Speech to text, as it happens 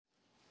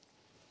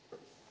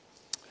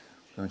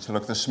We're going to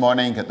look this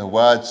morning at the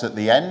words at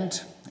the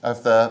end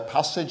of the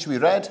passage we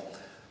read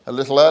a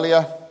little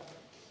earlier,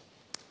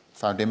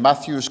 found in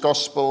Matthew's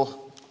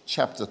Gospel,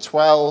 chapter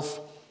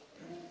 12.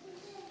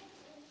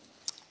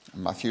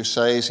 And Matthew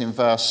says in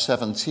verse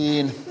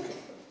 17,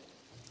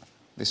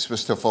 this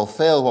was to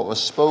fulfill what was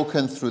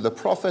spoken through the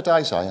prophet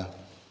Isaiah.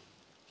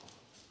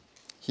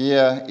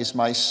 Here is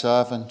my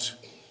servant,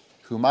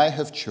 whom I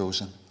have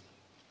chosen,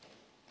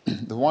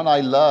 the one I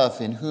love,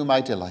 in whom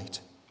I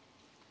delight.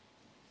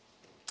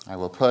 I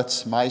will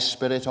put my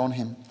spirit on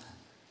him,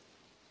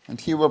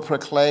 and he will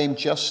proclaim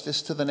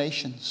justice to the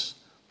nations.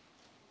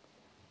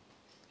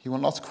 He will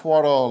not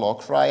quarrel or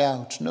cry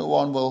out. No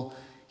one will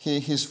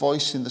hear his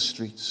voice in the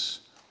streets.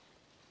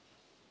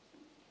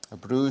 A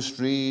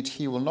bruised reed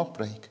he will not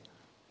break,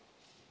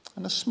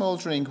 and a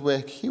smouldering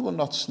wick he will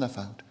not snuff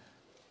out,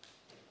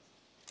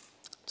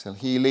 till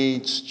he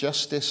leads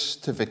justice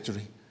to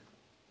victory.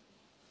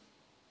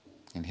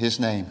 In his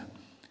name,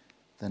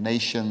 the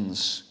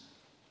nations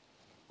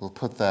will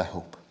put their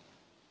hope.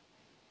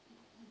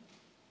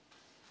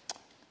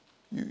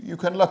 You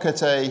can look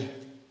at a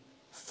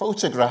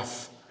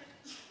photograph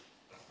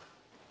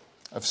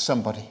of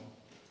somebody,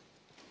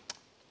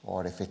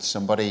 or if it's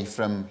somebody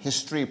from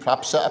history,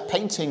 perhaps a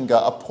painting,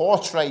 a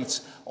portrait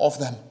of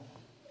them.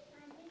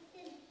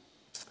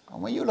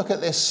 And when you look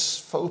at this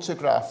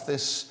photograph,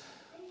 this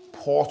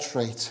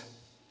portrait,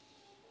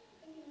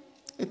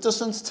 it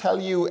doesn't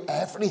tell you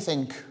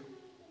everything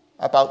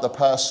about the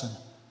person,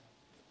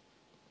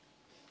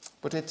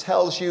 but it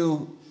tells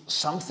you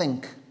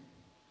something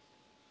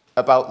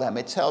about them.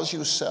 It tells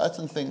you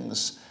certain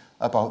things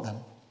about them.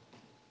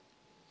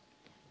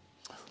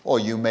 Or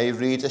you may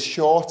read a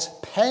short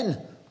pen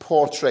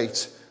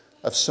portrait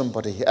of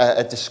somebody,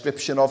 a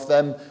description of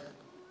them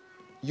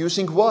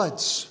using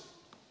words.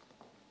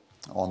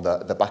 On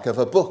the back of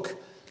a book,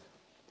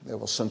 there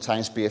will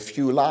sometimes be a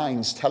few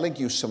lines telling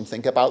you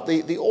something about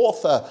the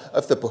author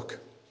of the book.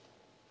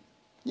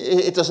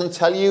 It doesn't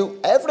tell you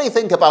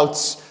everything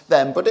about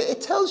them, but it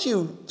tells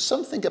you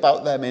something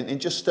about them in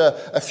just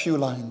a few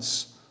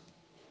lines.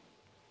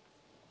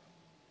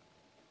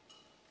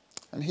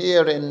 And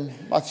here in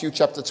Matthew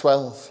chapter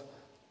 12,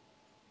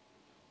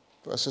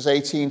 verses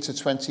 18 to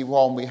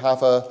 21, we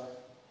have a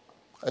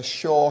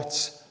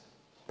short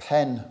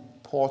pen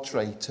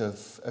portrait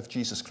of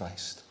Jesus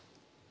Christ.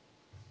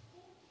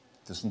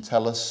 It doesn't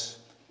tell us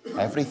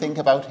everything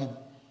about him,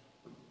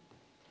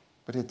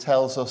 but it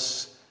tells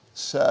us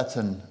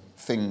certain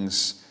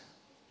things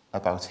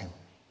about him.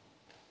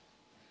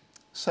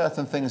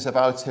 Certain things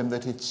about him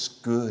that it's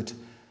good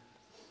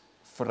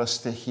for us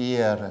to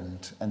hear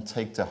and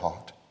take to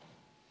heart.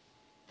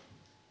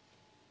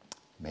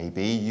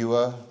 Maybe you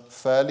are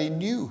fairly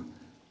new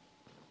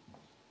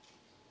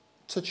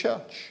to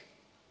church.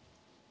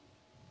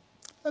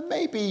 And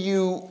maybe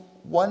you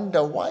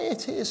wonder why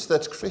it is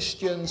that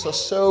Christians are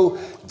so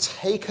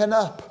taken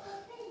up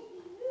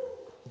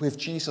with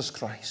Jesus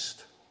Christ.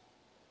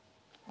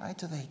 Why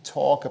do they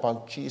talk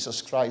about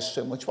Jesus Christ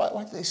so much?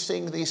 Why do they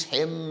sing these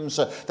hymns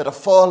that are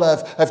full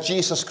of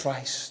Jesus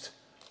Christ?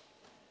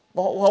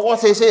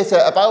 What is it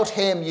about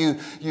him,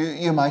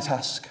 you might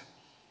ask?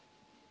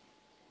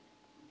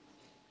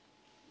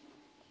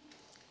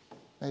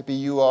 Maybe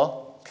you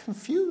are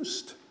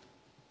confused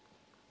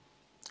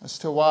as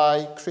to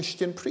why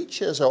Christian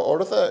preachers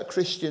or other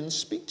Christians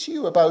speak to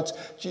you about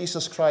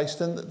Jesus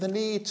Christ and the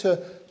need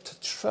to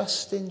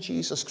trust in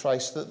Jesus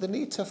Christ, the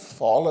need to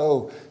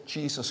follow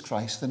Jesus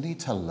Christ, the need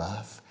to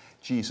love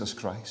Jesus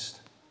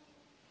Christ.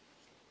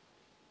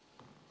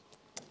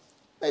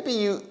 Maybe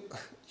you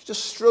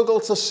just struggle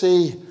to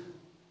see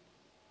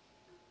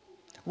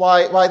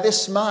why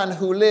this man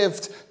who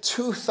lived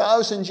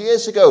 2,000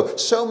 years ago,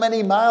 so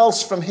many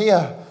miles from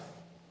here,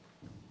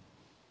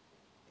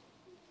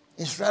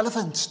 is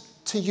relevant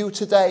to you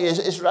today,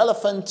 is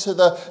relevant to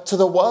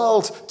the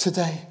world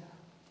today.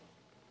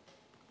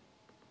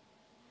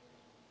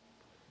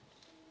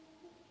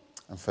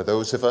 And for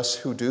those of us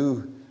who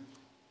do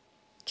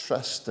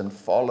trust and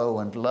follow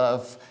and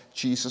love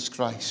Jesus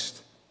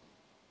Christ,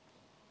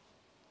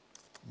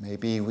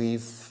 maybe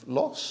we've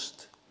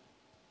lost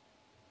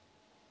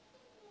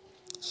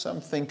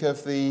something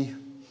of the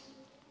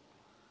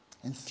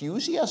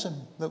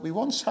enthusiasm that we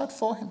once had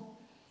for him,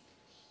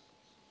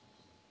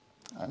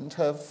 and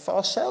have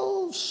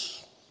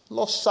ourselves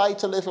lost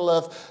sight a little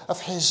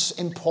of his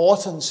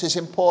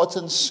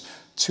importance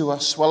to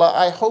us. Well,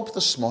 I hope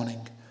this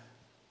morning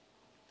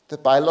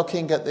that by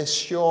looking at this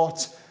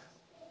short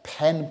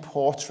pen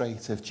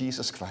portrait of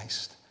Jesus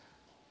Christ,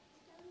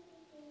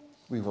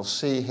 we will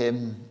see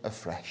him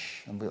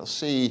afresh, and we'll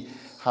see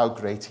how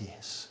great he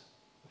is.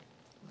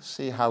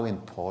 See how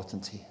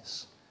important he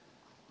is.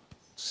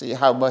 See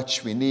how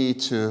much we need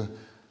to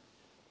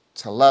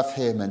love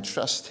him and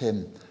trust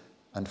him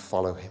and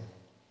follow him.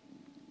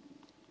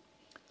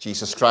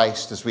 Jesus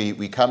Christ, as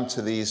we come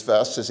to these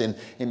verses in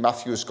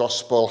Matthew's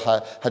Gospel,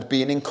 had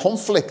been in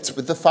conflict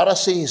with the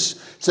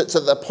Pharisees to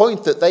the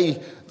point that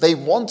they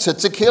wanted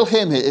to kill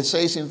him. It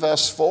says in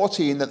verse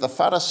 14 that the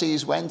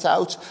Pharisees went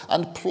out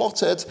and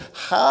plotted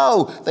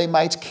how they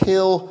might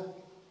kill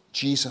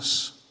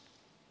Jesus.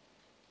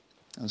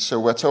 And so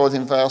we're told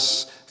in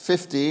verse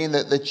 15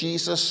 that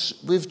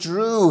Jesus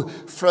withdrew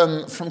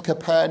from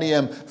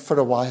Capernaum for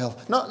a while.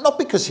 Not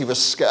because he was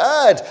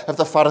scared of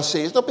the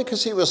Pharisees, not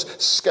because he was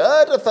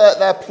scared of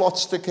their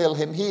plots to kill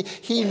him.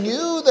 He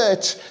knew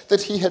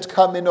that he had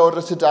come in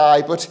order to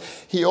die, but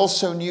he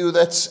also knew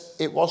that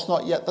it was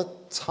not yet the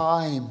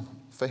time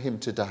for him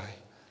to die.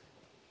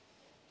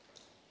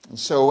 And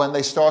so when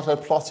they started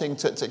plotting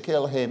to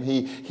kill him,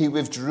 he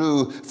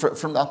withdrew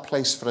from that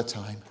place for a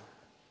time.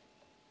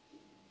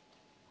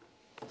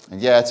 And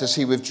yet, as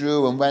he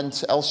withdrew and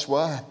went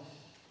elsewhere,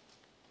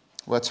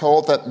 we're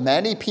told that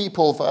many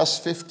people, verse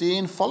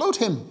 15, followed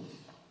him.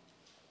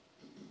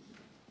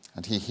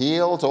 And he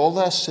healed all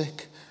their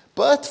sick.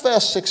 But,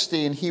 verse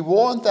 16, he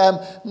warned them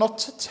not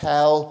to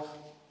tell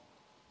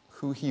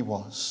who he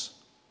was.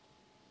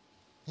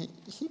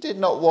 He did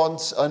not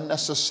want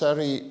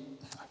unnecessary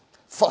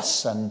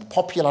fuss and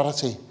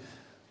popularity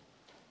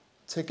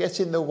to get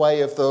in the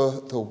way of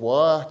the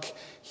work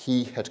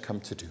he had come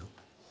to do.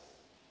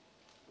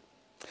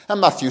 And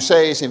Matthew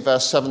says in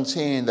verse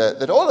 17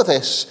 that all of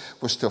this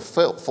was to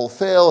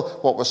fulfill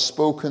what was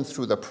spoken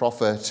through the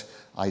prophet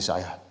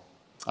Isaiah.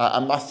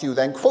 And Matthew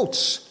then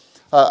quotes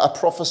a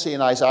prophecy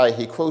in Isaiah.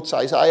 He quotes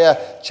Isaiah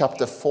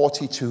chapter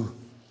 42,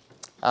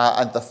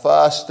 and the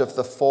first of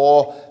the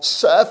 4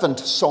 servant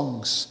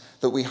songs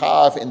that we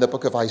have in the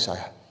book of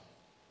Isaiah.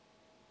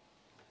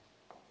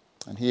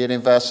 And here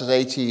in verses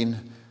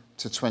 18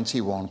 to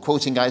 21,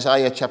 quoting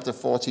Isaiah chapter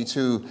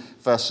 42,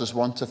 verses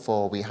 1 to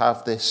 4, we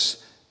have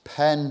this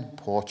pen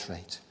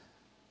portrait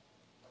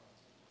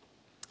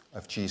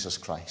of Jesus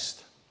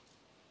Christ.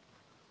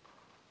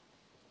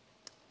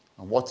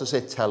 And what does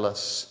it tell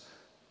us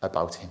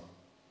about him?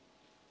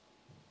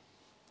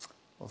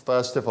 Well,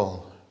 first of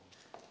all,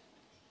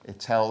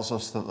 it tells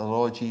us that the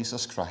Lord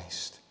Jesus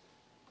Christ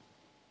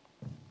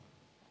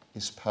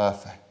is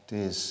perfect,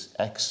 is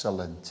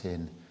excellent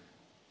in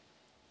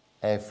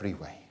every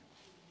way.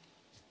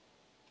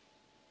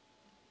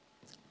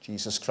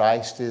 Jesus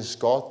Christ is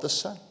God the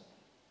Son,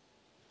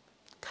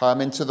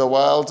 come into the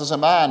world as a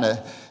man.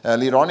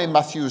 Earlier on in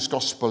Matthew's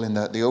Gospel, in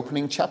the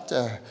opening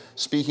chapter,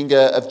 speaking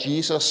of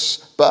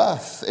Jesus'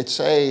 birth, it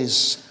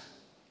says,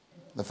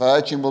 the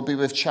virgin will be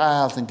with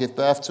child and give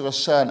birth to a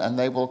son, and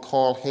they will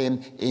call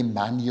him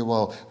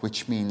Emmanuel,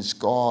 which means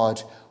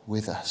God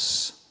with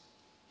us.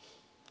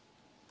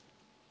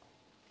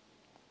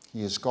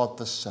 He is God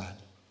the Son,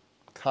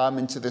 come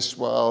into this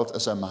world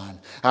as a man.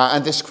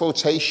 And this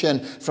quotation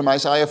from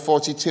Isaiah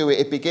 42,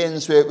 it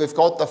begins with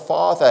God the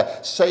Father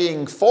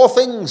saying 4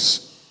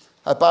 things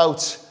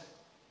about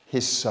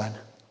his Son.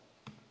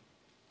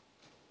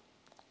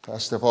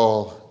 First of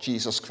all,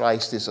 Jesus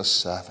Christ is a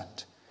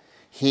servant.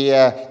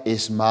 Here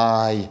is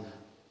my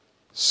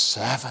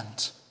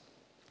servant,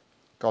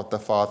 God the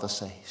Father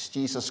says.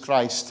 Jesus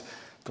Christ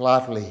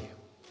gladly,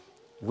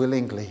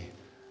 willingly,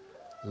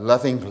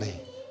 lovingly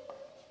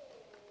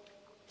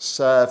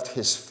served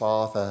his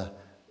Father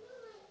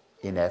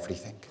in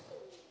everything.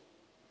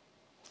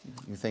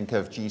 You think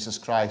of Jesus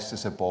Christ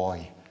as a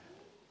boy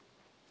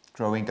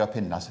growing up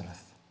in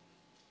Nazareth.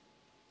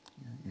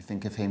 You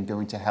think of him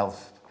going to help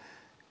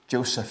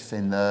Joseph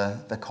in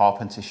the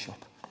carpenter's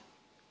shop.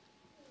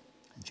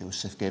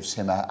 Joseph gives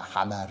him a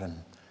hammer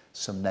and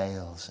some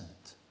nails, and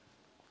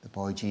the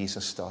boy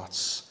Jesus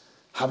starts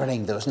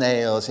hammering those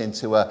nails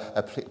into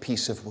a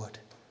piece of wood.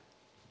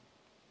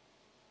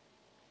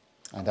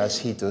 And as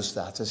he does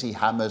that, as he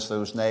hammers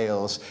those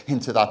nails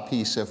into that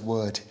piece of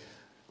wood,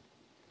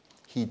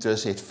 he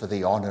does it for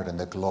the honor and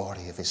the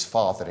glory of his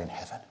Father in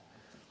heaven.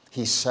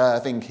 He's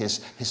serving his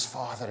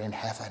Father in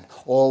heaven,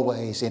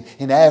 always,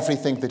 in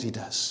everything that he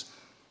does.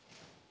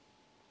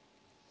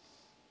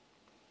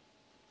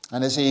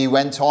 And as he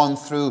went on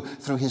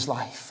through his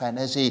life, and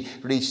as he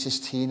reached his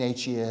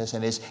teenage years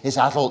and his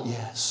adult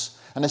years,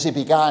 and as he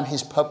began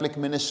his public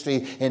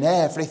ministry, in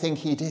everything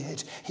he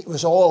did, he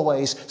was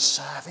always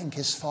serving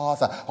his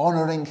Father,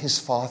 honoring his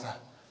Father.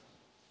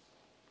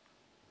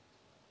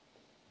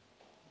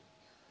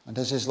 And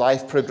as his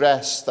life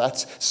progressed, that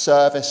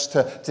service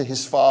to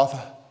his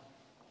Father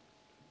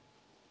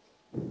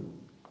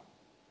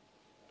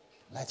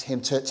led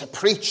him to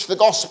preach the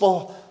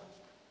gospel.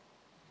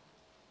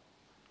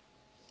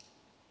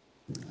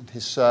 And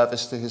his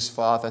service to his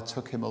Father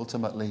took him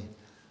ultimately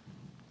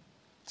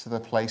to the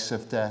place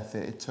of death.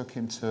 It took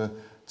him to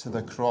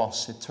the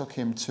cross. It took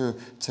him to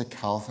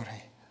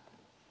Calvary.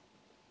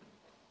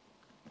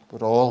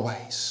 But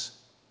always,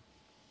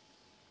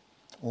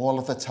 all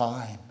of the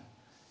time,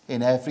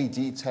 in every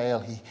detail,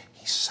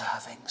 he's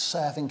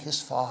serving his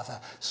Father,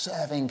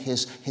 serving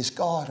his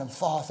God and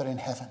Father in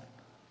heaven.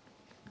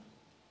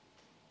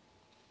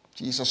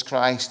 Jesus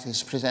Christ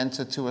is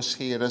presented to us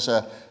here as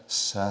a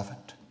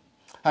servant.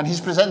 And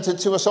he's presented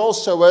to us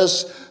also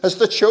as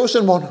the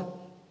chosen one.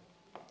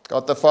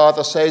 God the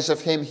Father says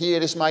of him,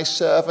 "Here is my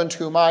servant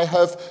whom I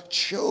have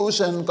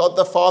chosen." God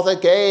the Father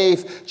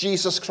gave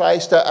Jesus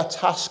Christ a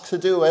task to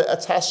do, a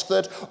task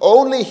that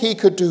only he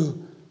could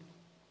do.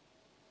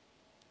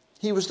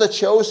 He was the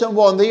chosen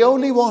one, the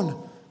only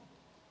one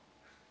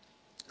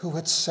who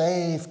would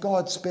save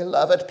God's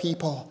beloved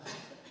people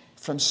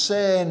from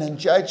sin and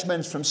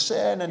judgment, from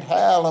sin and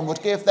hell, and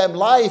would give them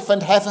life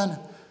and heaven.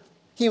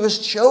 He was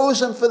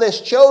chosen for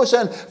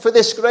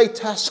this great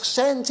task,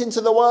 sent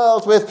into the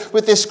world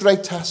with this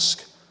great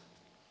task.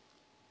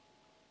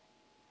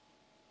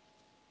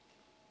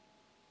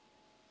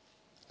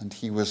 And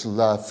he was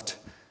loved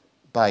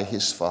by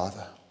his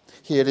Father.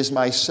 "Here is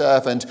my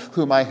servant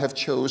whom I have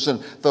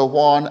chosen, the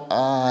one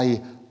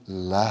I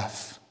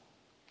love."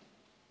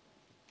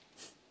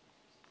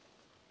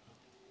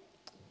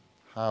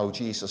 How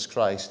Jesus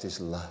Christ is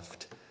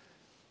loved.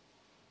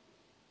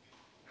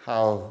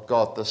 How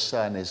God the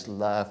Son is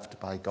loved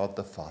by God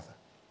the Father.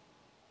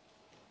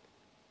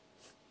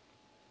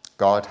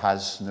 God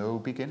has no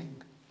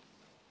beginning.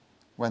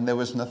 When there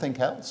was nothing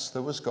else,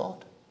 there was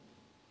God.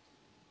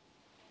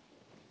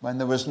 When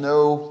there was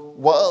no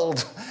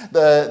world,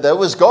 there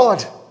was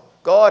God.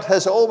 God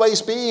has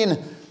always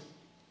been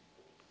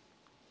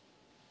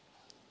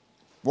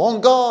one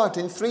God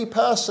in three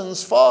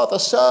persons, Father,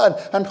 Son,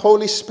 and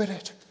Holy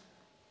Spirit.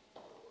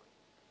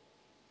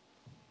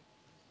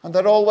 And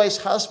there always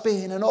has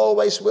been and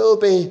always will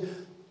be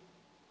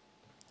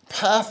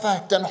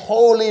perfect and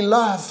holy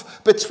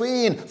love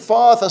between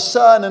Father,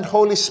 Son, and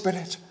Holy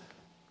Spirit.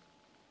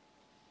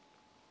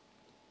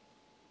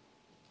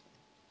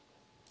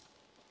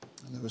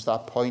 And there was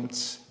that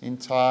point in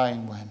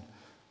time when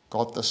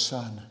God the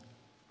Son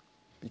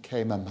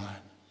became a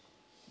man,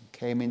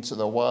 came into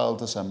the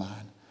world as a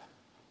man.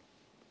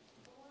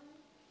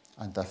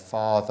 And the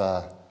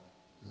Father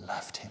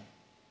loved him.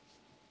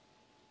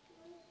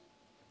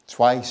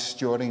 Twice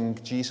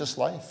during Jesus'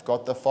 life,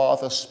 God the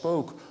Father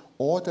spoke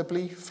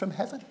audibly from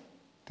heaven,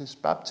 his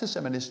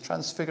baptism and his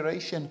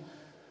transfiguration,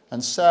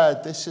 and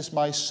said, "This is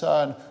my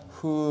Son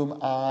whom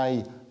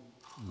I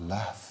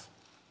love."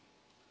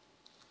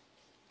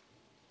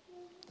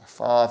 The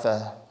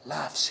Father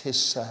loves his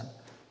Son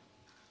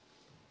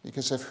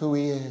because of who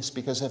he is,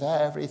 because of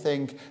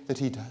everything that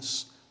he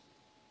does.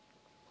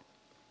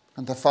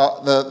 And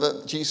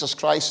Jesus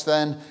Christ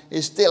then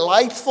is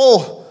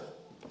delightful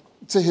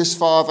to his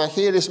Father.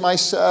 "Here is my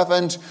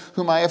servant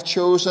whom I have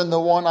chosen, the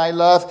one I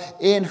love,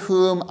 in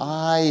whom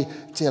I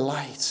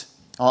delight."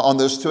 On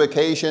those two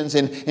occasions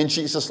in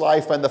Jesus'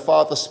 life when the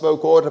Father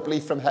spoke audibly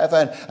from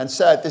heaven and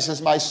said, "This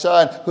is my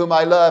Son whom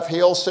I love,"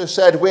 he also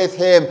said, "With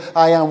him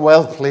I am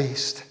well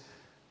pleased."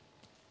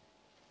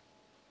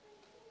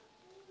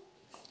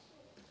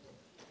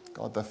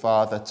 God the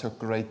Father took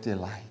great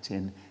delight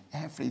in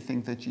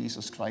everything that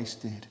Jesus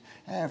Christ did,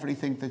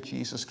 everything that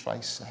Jesus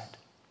Christ said.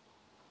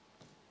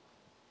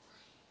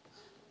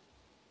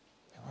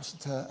 There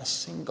wasn't a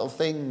single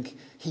thing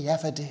he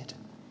ever did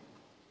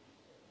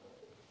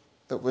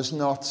that was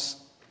not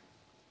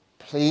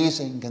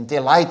pleasing and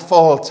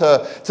delightful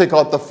to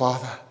God the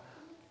Father.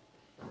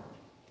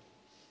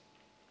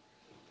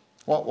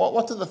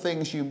 What are the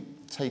things you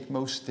take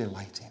most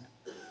delight in?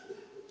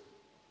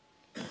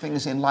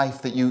 Things in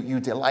life that you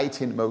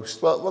delight in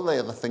most? Well, they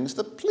are the things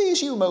that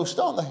please you most,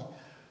 aren't they?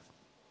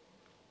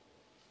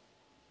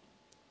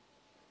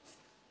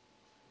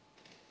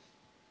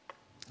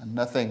 And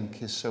nothing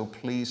is so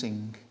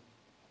pleasing,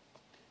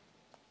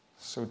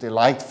 so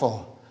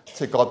delightful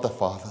to God the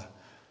Father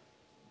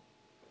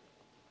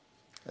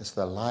as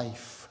the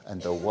life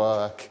and the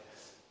work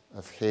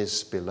of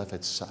his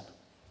beloved Son.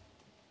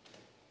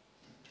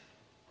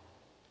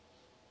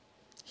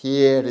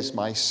 "Here is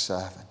my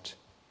servant,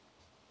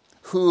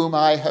 whom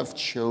I have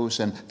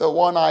chosen, the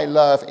one I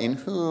love, in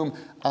whom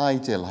I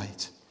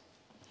delight."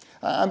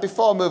 And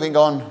before moving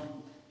on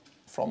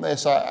from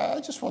this, I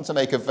just want to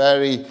make a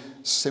very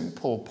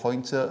simple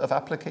point of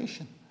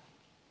application.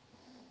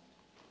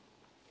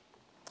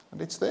 And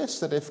it's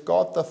this, that if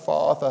God the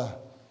Father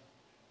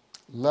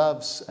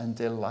loves and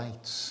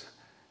delights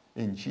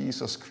in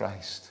Jesus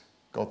Christ,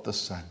 God the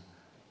Son,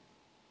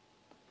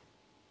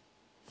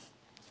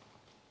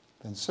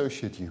 then so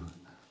should you.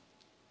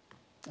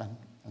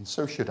 And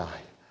so should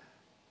I.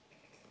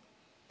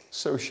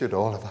 So should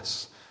all of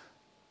us.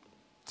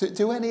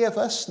 Do any of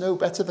us know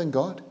better than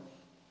God?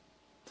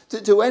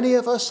 Do any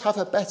of us have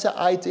a better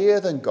idea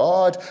than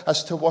God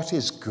as to what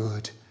is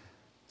good,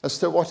 as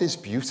to what is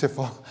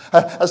beautiful,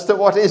 as to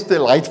what is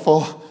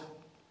delightful?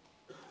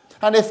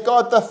 And if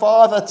God the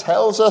Father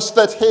tells us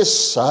that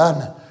his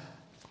Son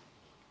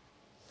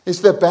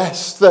is the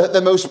best,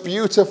 the most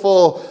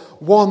beautiful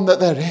one that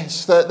there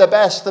is, the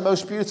best, the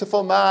most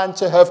beautiful man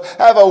to have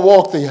ever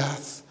walked the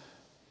earth,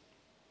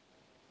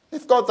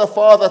 if God the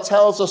Father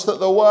tells us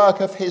that the work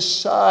of his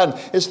Son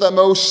is the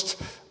most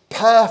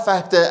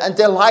perfect and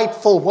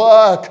delightful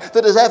work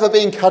that has ever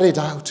been carried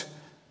out,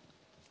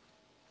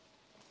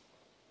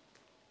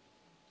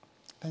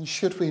 then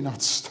should we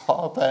not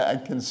stop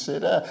and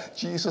consider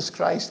Jesus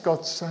Christ,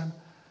 God's Son?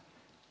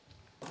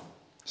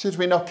 Should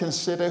we not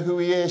consider who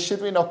he is?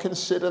 Should we not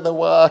consider the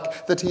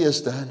work that he has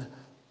done?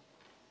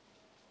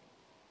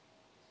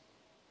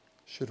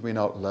 Should we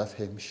not love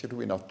him? Should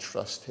we not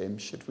trust him?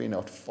 Should we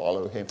not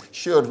follow him?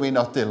 Should we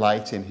not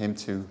delight in him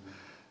too?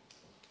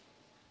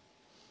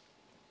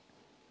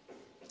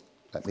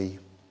 Let me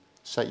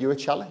set you a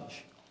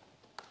challenge.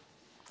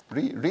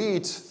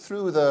 Read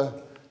through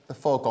the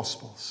four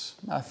Gospels,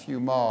 Matthew,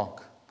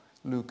 Mark,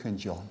 Luke, and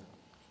John.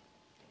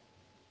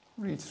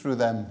 Read through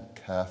them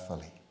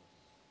carefully,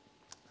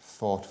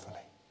 thoughtfully,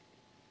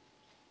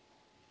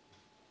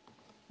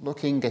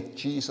 looking at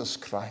Jesus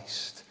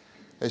Christ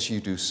as you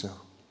do so.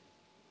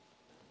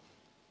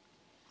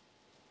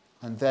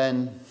 And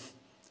then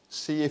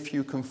see if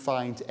you can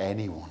find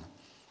anyone,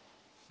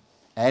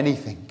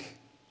 anything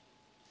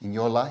in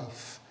your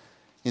life,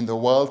 in the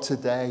world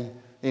today,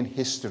 in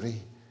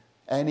history,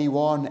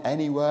 anyone,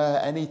 anywhere,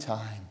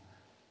 anytime,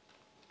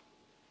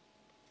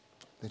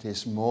 that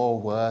is more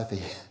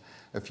worthy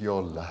of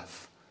your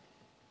love,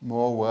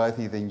 more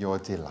worthy than your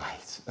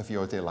delight,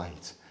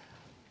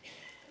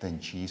 than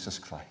Jesus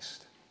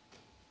Christ.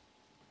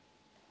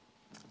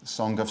 The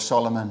Song of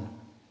Solomon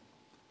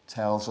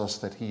tells us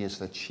that he is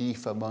the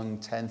chief among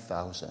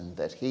 10,000,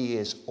 that he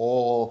is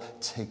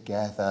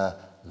altogether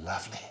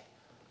lovely.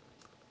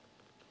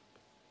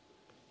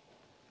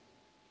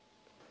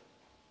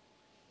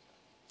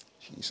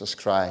 Jesus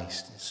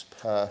Christ is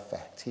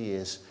perfect. He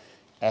is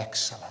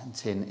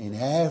excellent in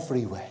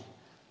every way.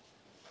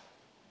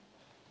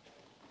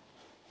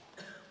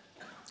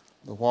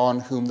 The one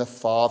whom the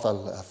Father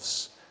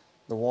loves,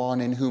 the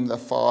one in whom the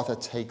Father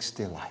takes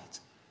delight.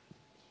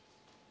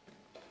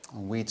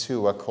 And we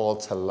too are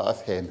called to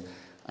love him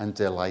and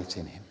delight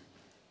in him.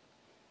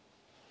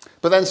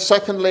 But then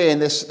secondly, in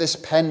this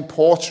pen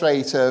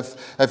portrait of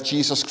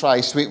Jesus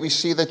Christ, we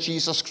see that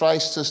Jesus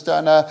Christ has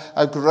done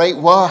a great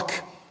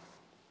work.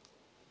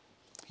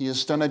 He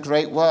has done a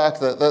great work.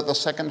 The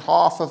second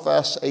half of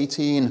verse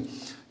 18,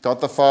 God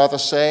the Father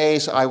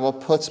says, I will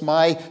put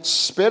my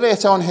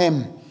spirit on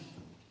him,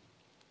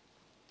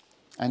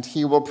 and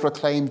he will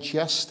proclaim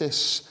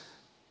justice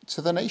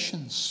to the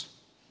nations.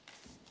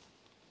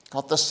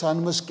 God the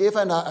Son was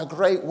given a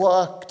great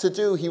work to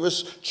do. He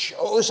was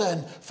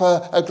chosen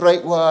for a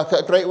great work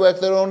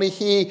that only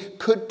he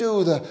could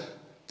do,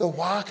 the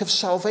work of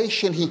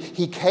salvation.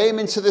 He came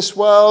into this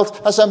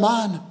world as a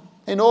man.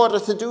 In order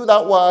to do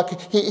that work,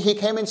 he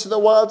came into the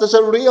world as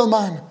a real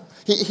man.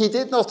 He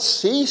did not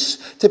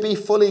cease to be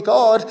fully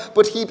God,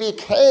 but he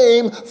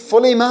became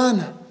fully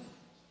man.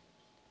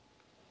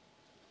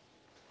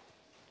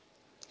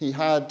 He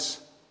had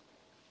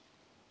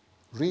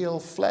real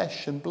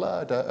flesh and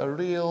blood, a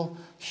real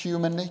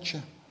human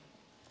nature.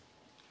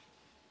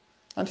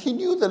 And he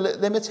knew the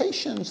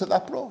limitations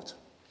that brought.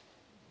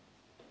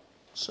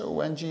 So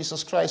when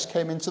Jesus Christ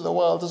came into the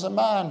world as a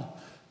man,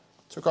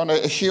 took on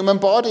a human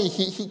body,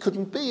 he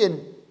couldn't be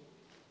in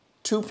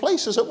two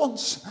places at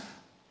once.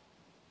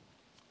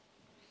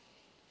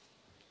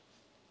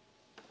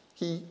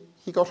 He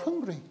got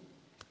hungry.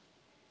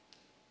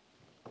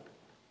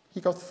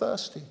 He got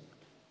thirsty.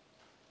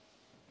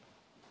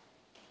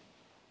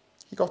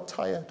 He got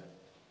tired.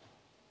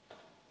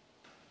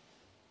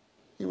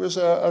 He was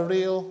a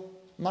real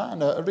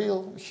man, a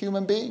real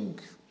human being,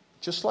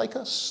 just like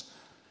us.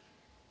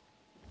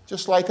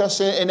 Just like us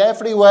in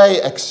every way,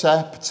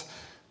 except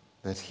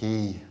that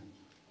he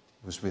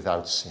was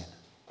without sin.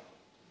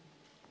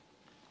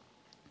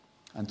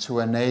 And to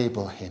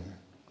enable him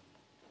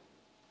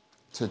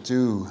to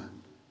do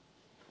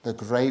the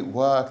great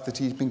work that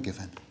he'd been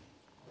given,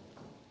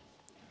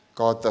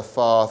 God the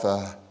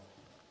Father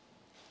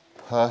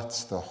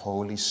put the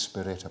Holy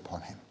Spirit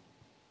upon him.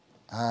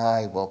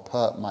 I will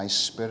put my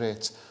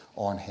spirit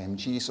on him.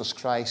 Jesus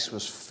Christ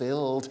was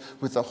filled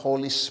with the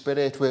Holy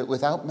Spirit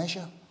without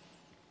measure.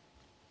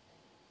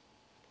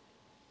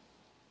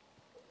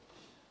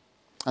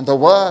 And the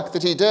work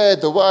that he did,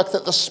 the work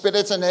that the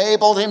Spirit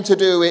enabled him to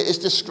do, is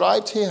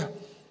described here.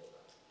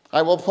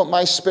 I will put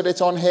my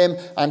Spirit on him,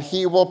 and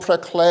he will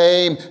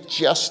proclaim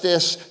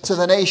justice to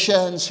the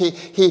nations.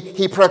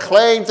 He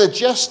proclaimed the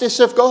justice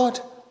of God.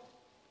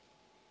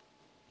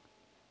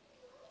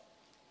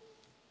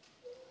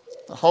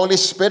 The Holy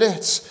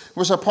Spirit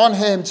was upon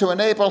him to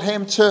enable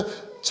him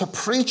to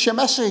preach a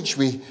message.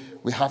 We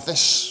have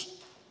this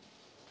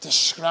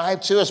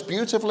described to us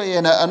beautifully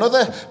in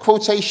another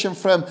quotation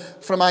from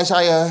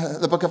Isaiah,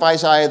 the book of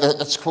Isaiah,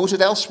 that's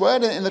quoted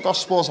elsewhere in the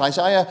Gospels.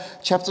 Isaiah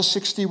chapter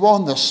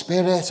 61, the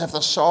Spirit of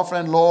the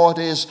Sovereign Lord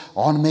is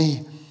on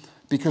me,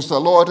 because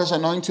the Lord has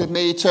anointed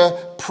me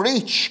to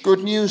preach good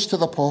news to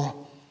the poor.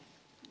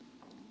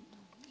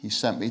 He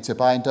sent me to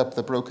bind up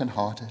the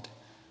brokenhearted,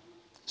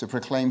 to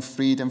proclaim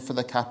freedom for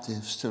the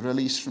captives, to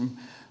release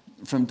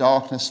from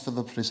darkness for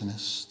the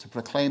prisoners, to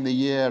proclaim the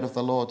year of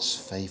the Lord's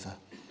favor,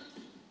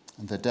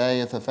 and the day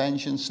of the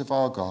vengeance of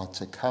our God,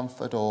 to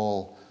comfort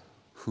all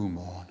who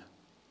mourn.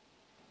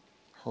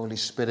 Holy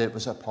Spirit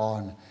was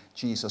upon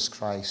Jesus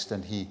Christ,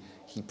 and he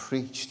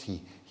preached,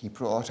 he He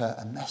brought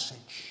a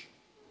message,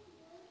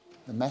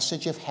 the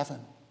message of heaven.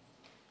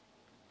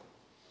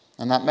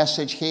 And that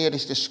message here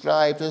is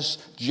described as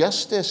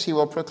justice. He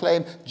will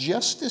proclaim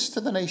justice to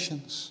the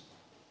nations.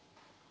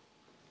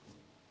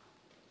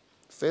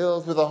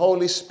 Filled with the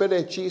Holy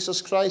Spirit,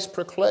 Jesus Christ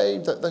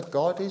proclaimed that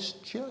God is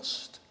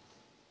just.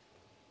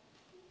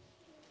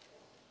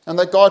 And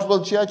that God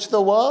will judge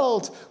the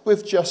world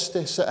with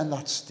justice. And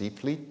that's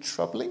deeply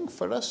troubling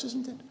for us,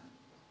 isn't it?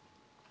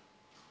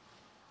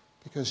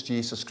 Because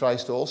Jesus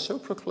Christ also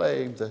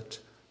proclaimed that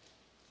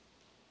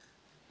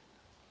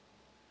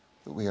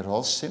we are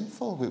all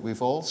sinful.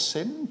 We've all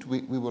sinned.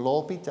 We will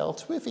all be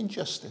dealt with in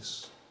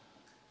justice.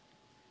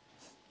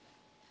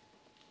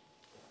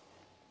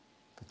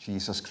 But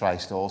Jesus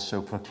Christ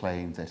also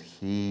proclaimed that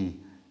he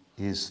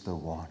is the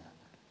one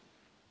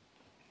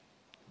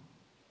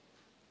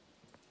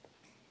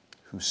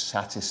who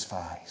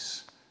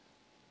satisfies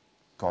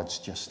God's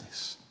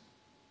justice.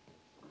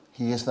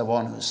 He is the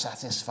one who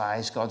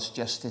satisfies God's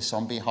justice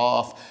on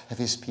behalf of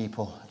his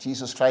people.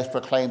 Jesus Christ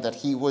proclaimed that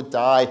he would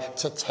die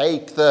to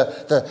take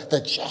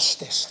the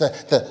justice,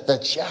 the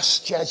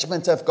just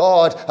judgment of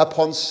God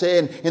upon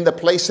sin in the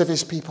place of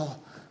his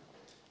people,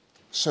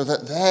 so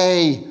that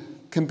they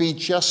can be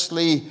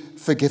justly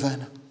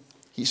forgiven.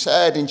 He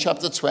said in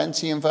chapter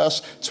 20 and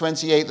verse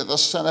 28 that the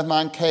Son of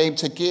Man came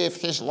to give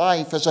his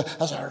life as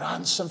a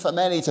ransom for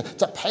many,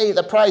 to pay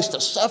the price,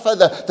 to suffer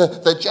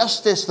the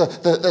justice,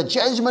 the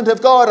judgment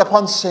of God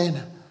upon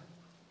sin.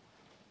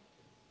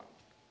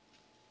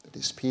 That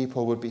his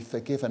people would be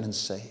forgiven and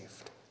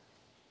saved.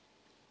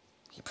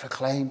 He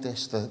proclaimed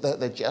this,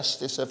 the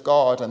justice of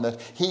God, and that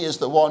he is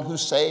the one who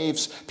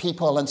saves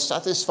people and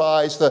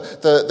satisfies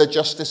the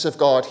justice of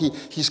God.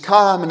 He's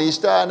come and he's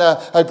done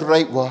a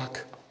great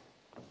work.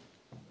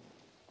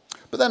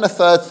 But then a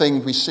third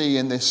thing we see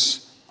in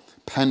this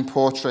pen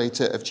portrait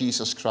of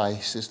Jesus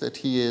Christ is that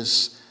he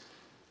is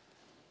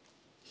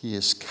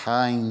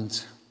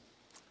kind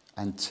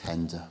and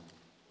tender.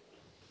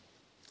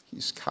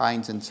 He's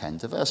kind and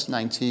tender. Verse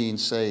 19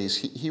 says,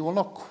 he will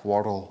not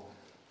quarrel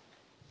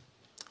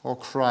or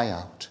cry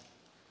out.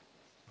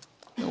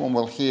 No one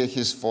will hear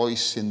his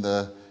voice in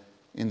the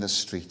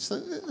streets.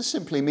 This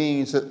simply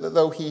means that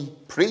though he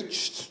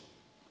preached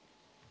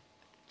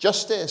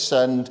justice,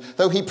 and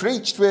though he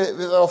preached with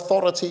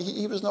authority,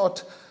 he was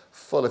not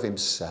full of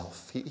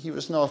himself. He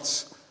was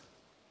not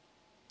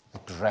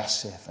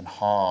aggressive and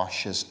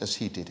harsh as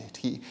he did it.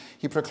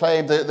 He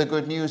proclaimed the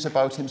good news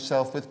about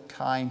himself with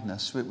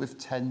kindness, with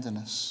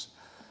tenderness,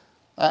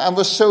 and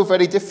was so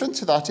very different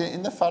to that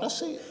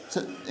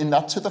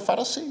to the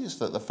Pharisees,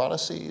 that the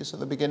Pharisees at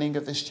the beginning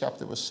of this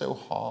chapter were so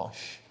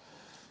harsh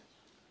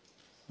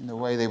in the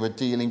way they were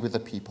dealing with the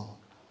people.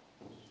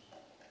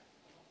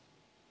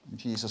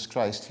 Jesus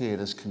Christ here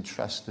is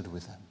contrasted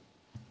with them.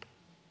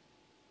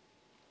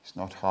 He's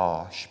not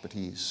harsh, but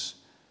he's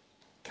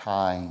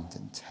kind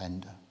and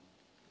tender.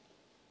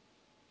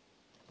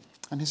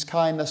 And his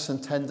kindness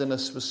and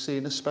tenderness was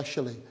seen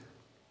especially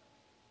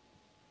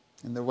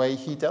in the way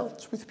he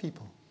dealt with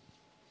people.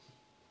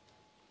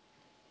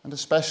 And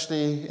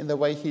especially in the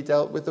way he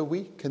dealt with the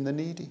weak and the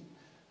needy,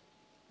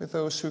 with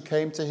those who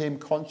came to him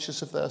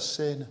conscious of their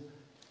sin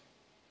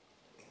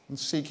and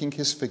seeking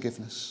his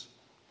forgiveness.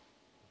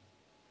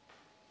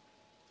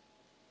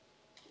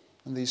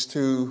 And these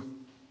two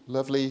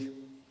lovely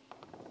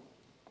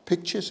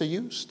pictures are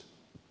used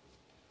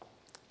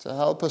to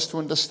help us to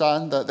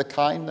understand that the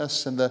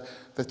kindness and the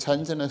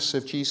tenderness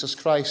of Jesus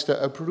Christ.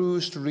 A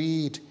bruised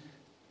reed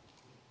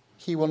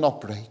he will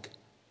not break,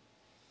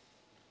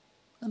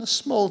 and a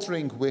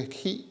smouldering wick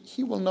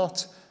he will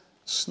not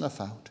snuff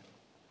out.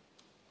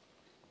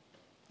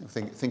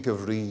 Think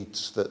of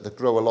reeds that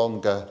grow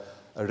along a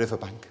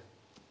riverbank.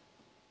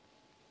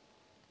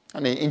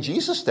 And in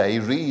Jesus' day,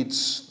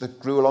 reeds that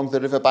grew along the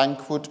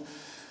riverbank would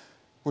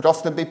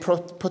often be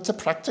put to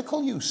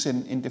practical use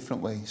in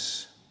different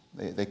ways.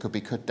 They could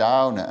be cut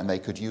down and they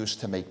could be used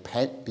to make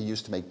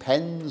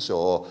pens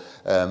or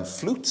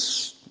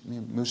flutes,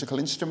 musical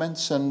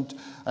instruments, and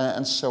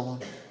so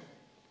on.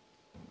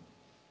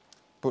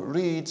 But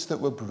reeds that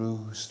were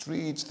bruised,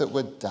 reeds that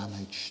were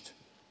damaged,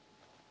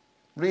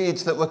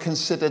 reeds that were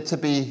considered to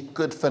be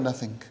good for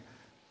nothing,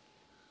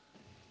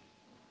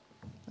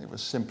 they were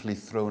simply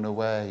thrown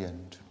away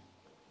and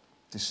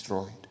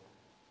destroyed.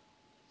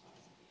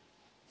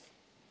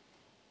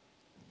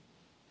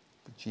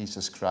 But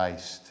Jesus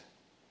Christ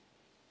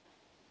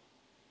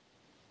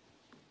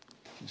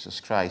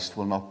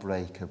will not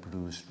break a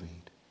bruised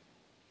reed.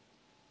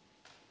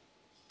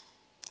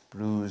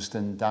 Bruised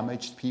and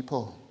damaged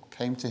people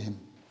came to him.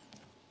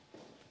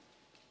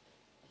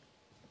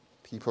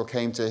 People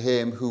came to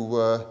him who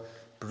were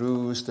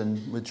bruised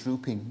and were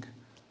drooping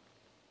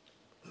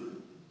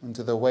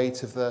under the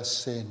weight of their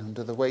sin,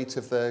 under the weight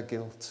of their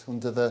guilt,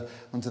 under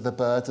the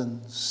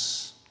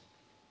burdens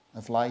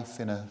of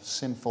life in a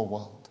sinful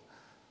world.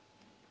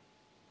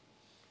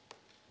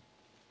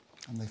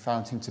 And they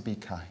found him to be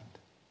kind,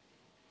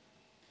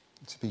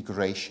 to be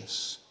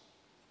gracious,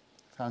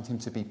 found him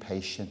to be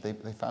patient,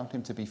 they found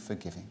him to be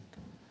forgiving.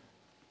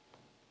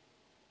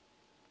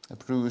 A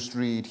bruised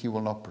reed he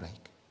will not break.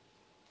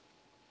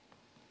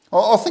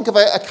 Or think of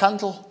a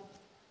candle.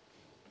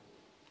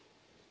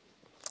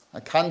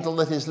 A candle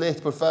that is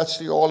lit, but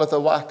virtually all of the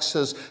wax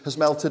has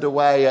melted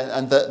away,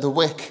 and the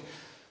wick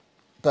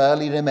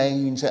barely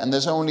remains, and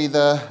there's only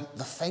the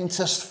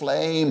faintest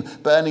flame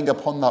burning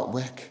upon that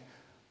wick.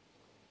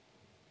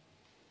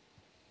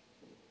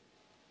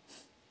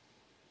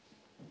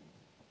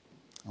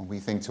 And we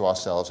think to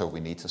ourselves, oh, we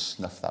need to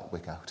snuff that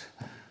wick out.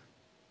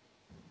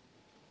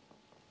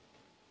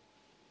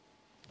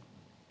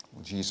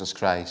 Well, Jesus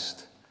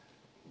Christ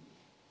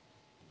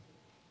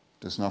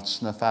does not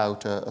snuff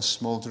out a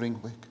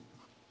smouldering wick.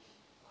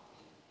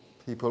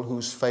 People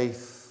whose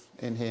faith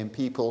in him,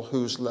 people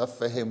whose love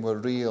for him were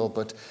real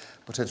but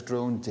had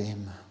grown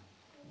dim,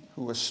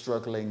 who were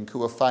struggling, who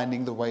were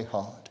finding the way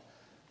hard.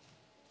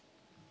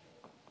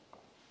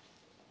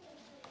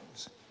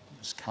 He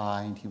was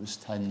kind, he was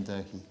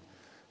tender, he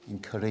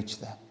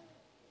encouraged them,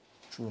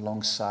 drew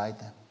alongside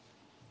them,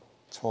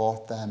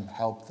 taught them,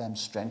 helped them,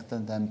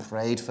 strengthened them,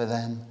 prayed for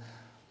them,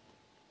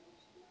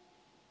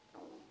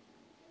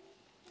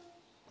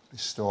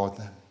 restored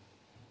them.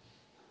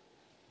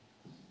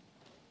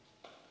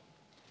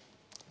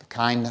 The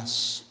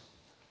kindness,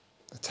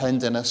 the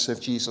tenderness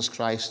of Jesus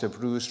Christ, a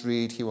bruised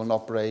reed he will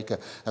not break,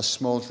 a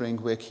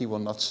smouldering wick he will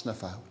not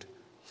snuff out.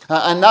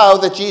 And now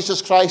that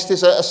Jesus Christ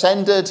is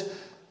ascended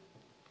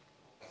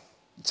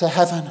to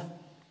heaven,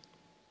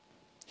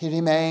 he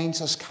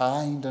remains as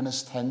kind and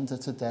as tender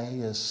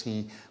today as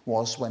he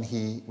was when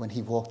he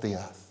walked the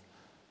earth.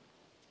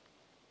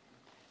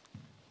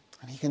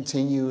 And he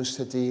continues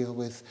to deal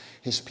with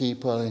his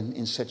people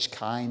in such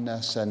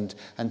kindness and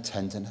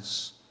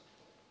tenderness.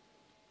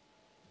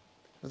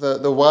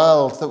 The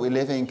world that we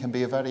live in can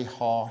be a very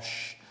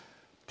harsh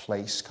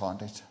place,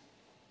 can't it?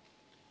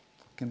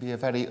 It can be a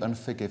very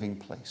unforgiving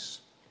place.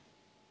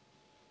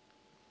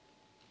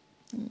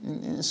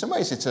 In some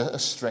ways, it's a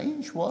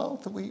strange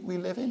world that we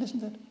live in,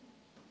 isn't it?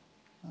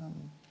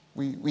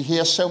 We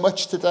hear so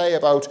much today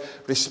about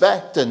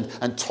respect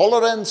and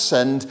tolerance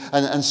and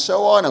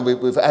so on,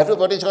 and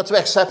everybody's got to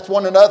accept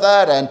one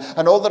another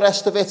and all the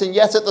rest of it, and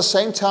yet at the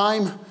same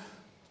time,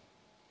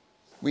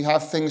 we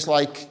have things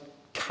like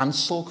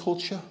cancel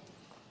culture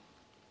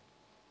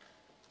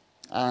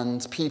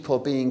and people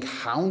being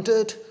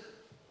hounded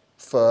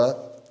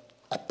for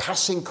a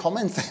passing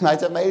comment they might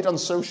have made on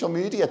social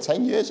media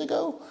 10 years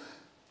ago.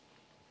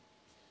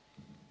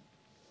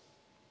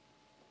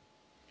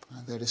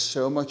 And there is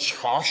so much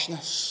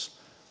harshness.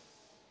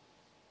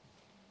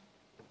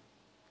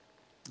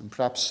 And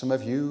perhaps some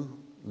of you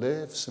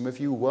live, some of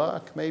you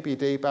work, maybe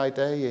day by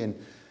day in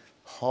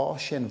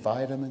harsh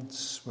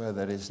environments where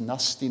there is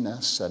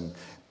nastiness and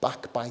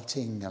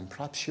backbiting, and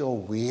perhaps you're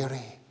weary.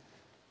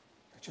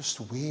 You're just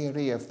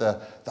weary of the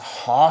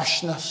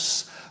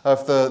harshness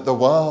of the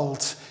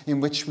world in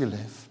which we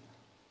live.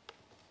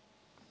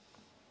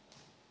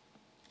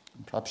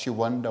 And perhaps you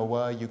wonder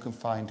where you can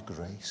find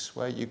grace,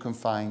 where you can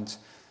find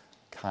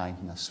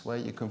kindness, where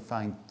you can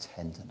find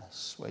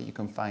tenderness, where you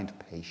can find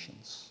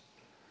patience,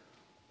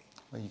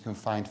 where you can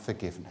find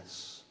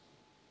forgiveness.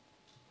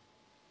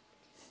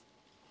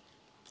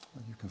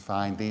 Where you can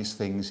find these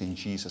things in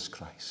Jesus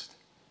Christ.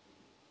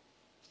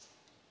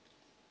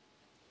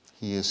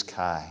 He is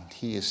kind.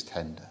 He is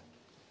tender.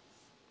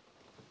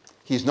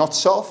 He is not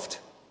soft.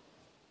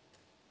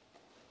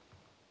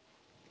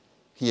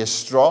 He is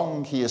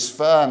strong. He is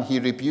firm.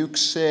 He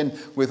rebukes sin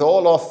with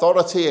all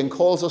authority and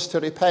calls us to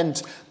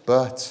repent.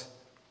 But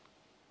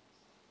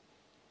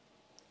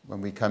when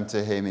we come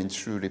to him in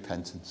true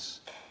repentance,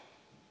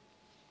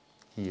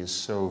 he is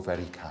so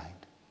very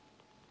kind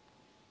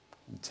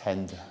and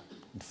tender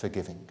and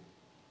forgiving.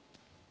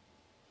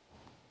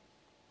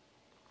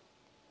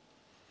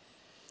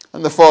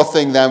 And the fourth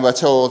thing then we're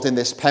told in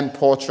this pen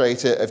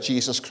portrait of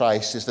Jesus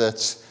Christ is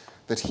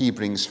that he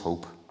brings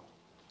hope.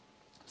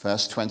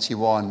 Verse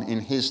 21, in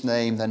his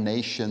name the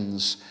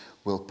nations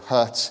will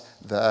put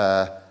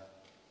their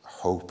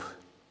hope.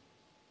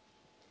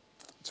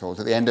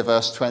 Told at the end of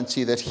verse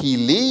 20 that he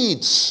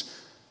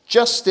leads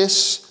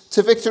justice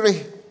to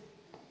victory.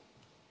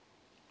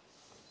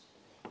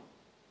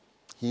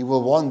 He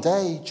will one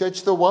day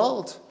judge the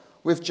world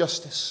with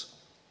justice.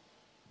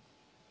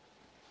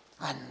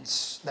 And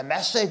the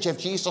message of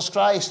Jesus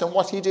Christ and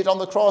what he did on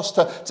the cross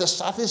to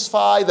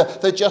satisfy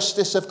the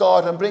justice of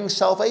God and bring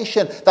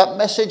salvation, that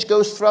message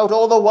goes throughout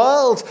all the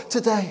world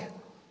today.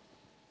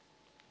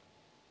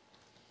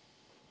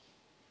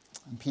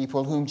 And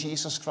people whom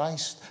Jesus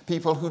Christ,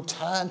 people who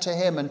turn to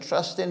him and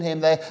trust in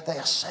him, they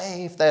are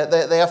saved,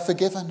 they are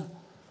forgiven.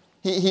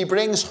 He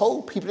brings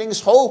hope. He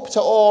brings hope to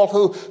all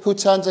who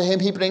turn to him.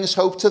 He brings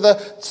hope to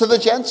the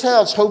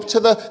Gentiles, hope to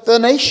the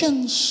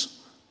nations.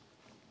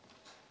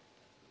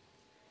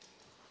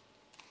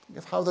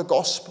 Of how the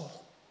gospel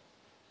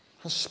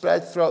has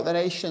spread throughout the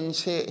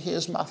nations.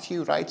 Here's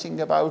Matthew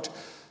writing about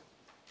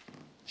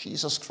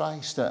Jesus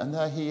Christ, and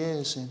there he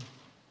is in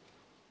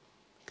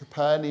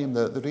Capernaum,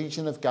 the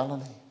region of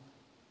Galilee.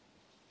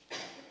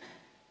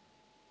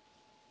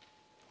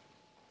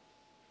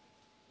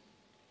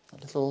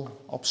 little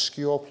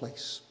obscure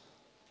place.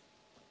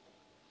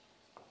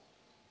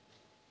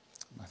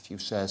 Matthew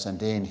says,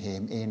 and in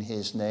him, in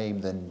his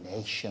name, the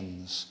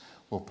nations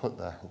will put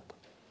their hope.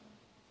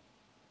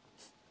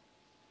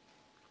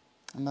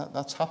 And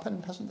that's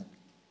happened, hasn't it?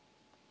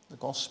 The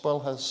gospel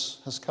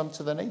has come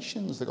to the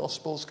nations. The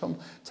gospel's come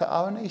to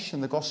our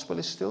nation. The gospel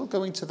is still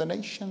going to the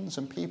nations,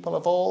 and people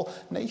of all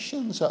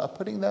nations are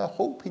putting their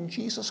hope in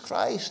Jesus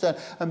Christ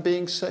and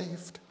being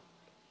saved.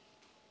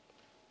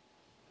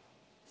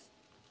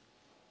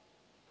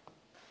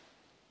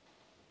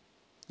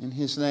 In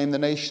his name, the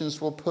nations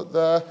will put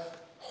their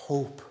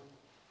hope.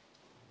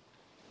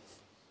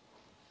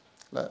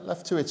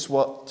 Left to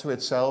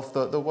itself,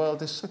 the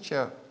world is such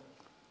a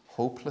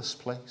hopeless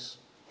place.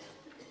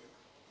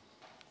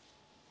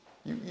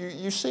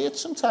 You see it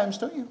sometimes,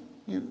 don't you?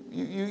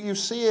 You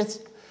see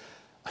it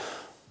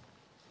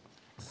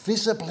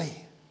visibly,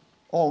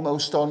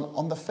 almost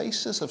on the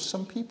faces of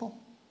some people.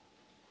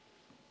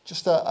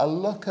 Just a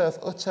look of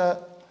utter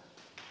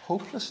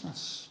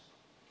hopelessness.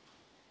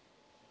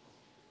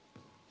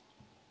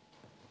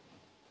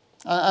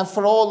 And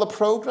for all the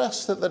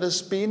progress that there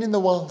has been in the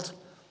world,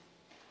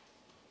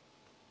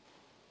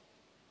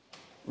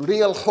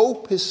 real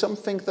hope is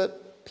something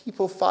that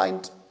people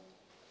find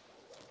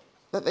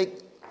that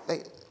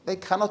they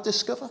cannot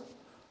discover.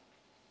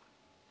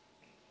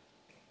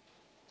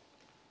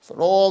 For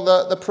all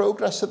the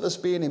progress that there's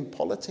been in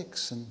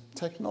politics and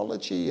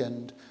technology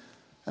and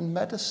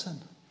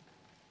medicine,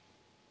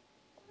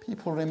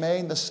 people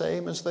remain the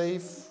same as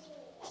they've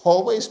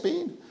always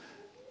been.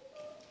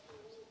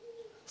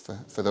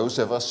 For those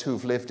of us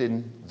who've lived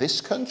in this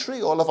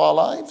country all of our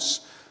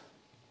lives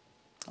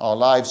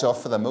are,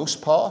 for the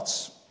most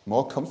part,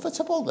 more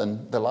comfortable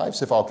than the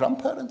lives of our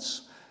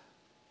grandparents.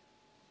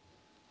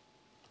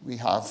 We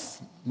have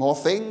more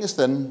things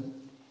than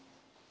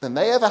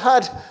they ever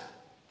had,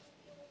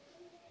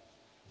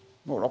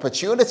 more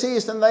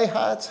opportunities than they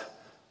had.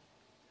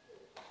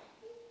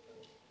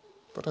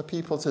 But are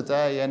people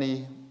today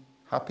any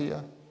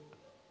happier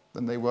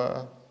than they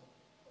were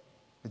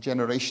a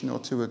generation or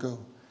two ago?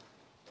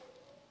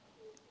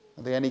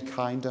 Are they any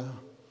kinder?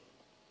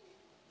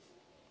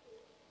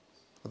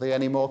 Are they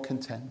any more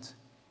content?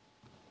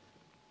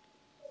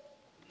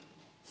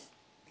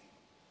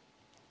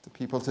 Do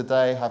people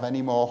today have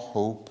any more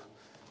hope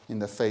in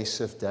the face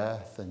of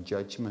death and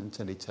judgment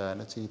and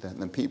eternity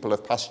than people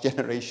of past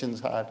generations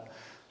had?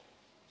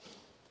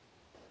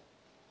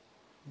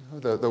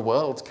 The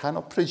world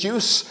cannot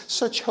produce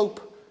such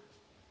hope.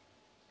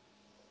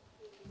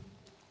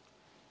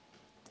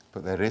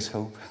 But there is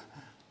hope.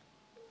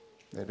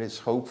 There is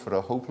hope for a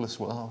hopeless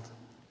world.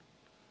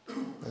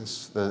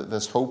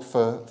 There's hope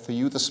for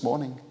you this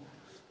morning.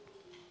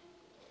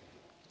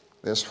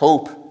 There's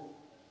hope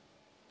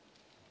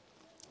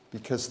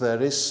because there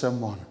is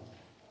someone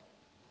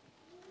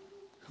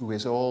who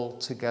is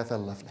altogether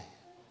lovely.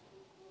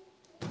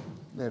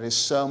 There is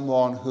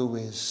someone who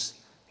is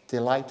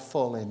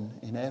delightful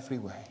in every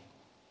way.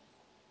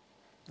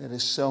 There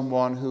is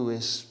someone who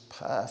is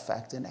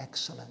perfect and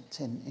excellent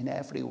in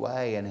every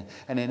way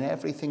and in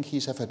everything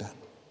he's ever done.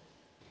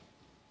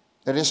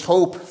 There is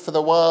hope for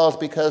the world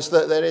because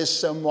there is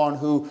someone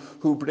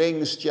who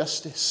brings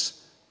justice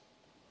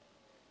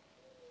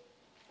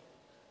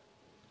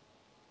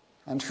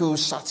and who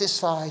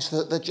satisfies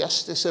the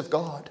justice of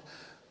God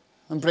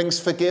and brings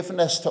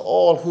forgiveness to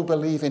all who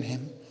believe in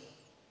him.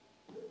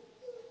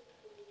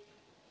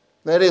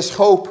 There is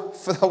hope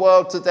for the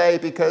world today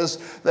because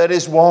there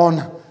is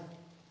one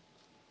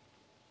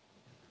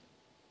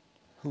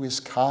who is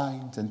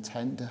kind and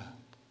tender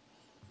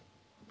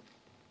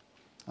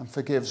and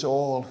forgives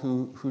all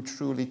who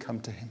truly come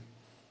to him.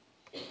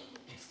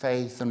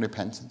 Faith and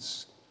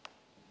repentance.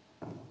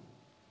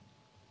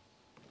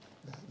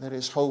 There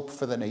is hope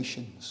for the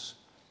nations.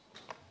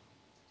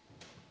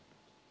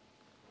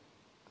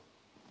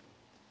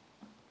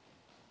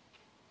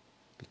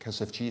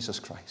 Because of Jesus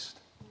Christ.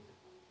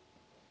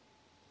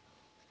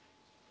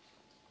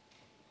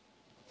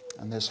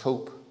 And there's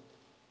hope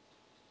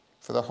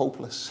for the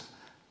hopeless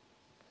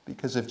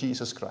because of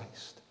Jesus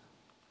Christ.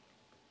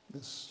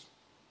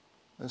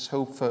 There's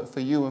hope for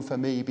you and for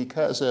me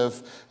because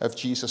of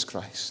Jesus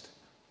Christ.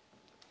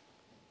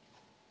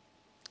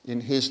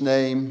 In his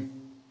name,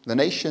 the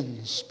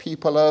nations,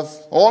 people of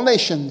all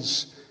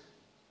nations,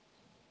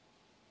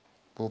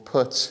 will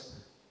put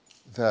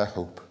their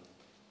hope.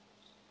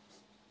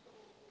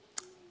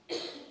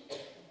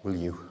 Will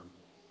you?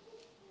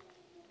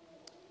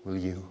 Will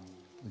you?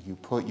 Will you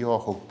put your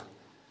hope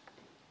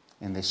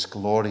in this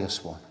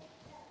glorious one,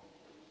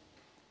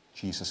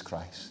 Jesus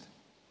Christ?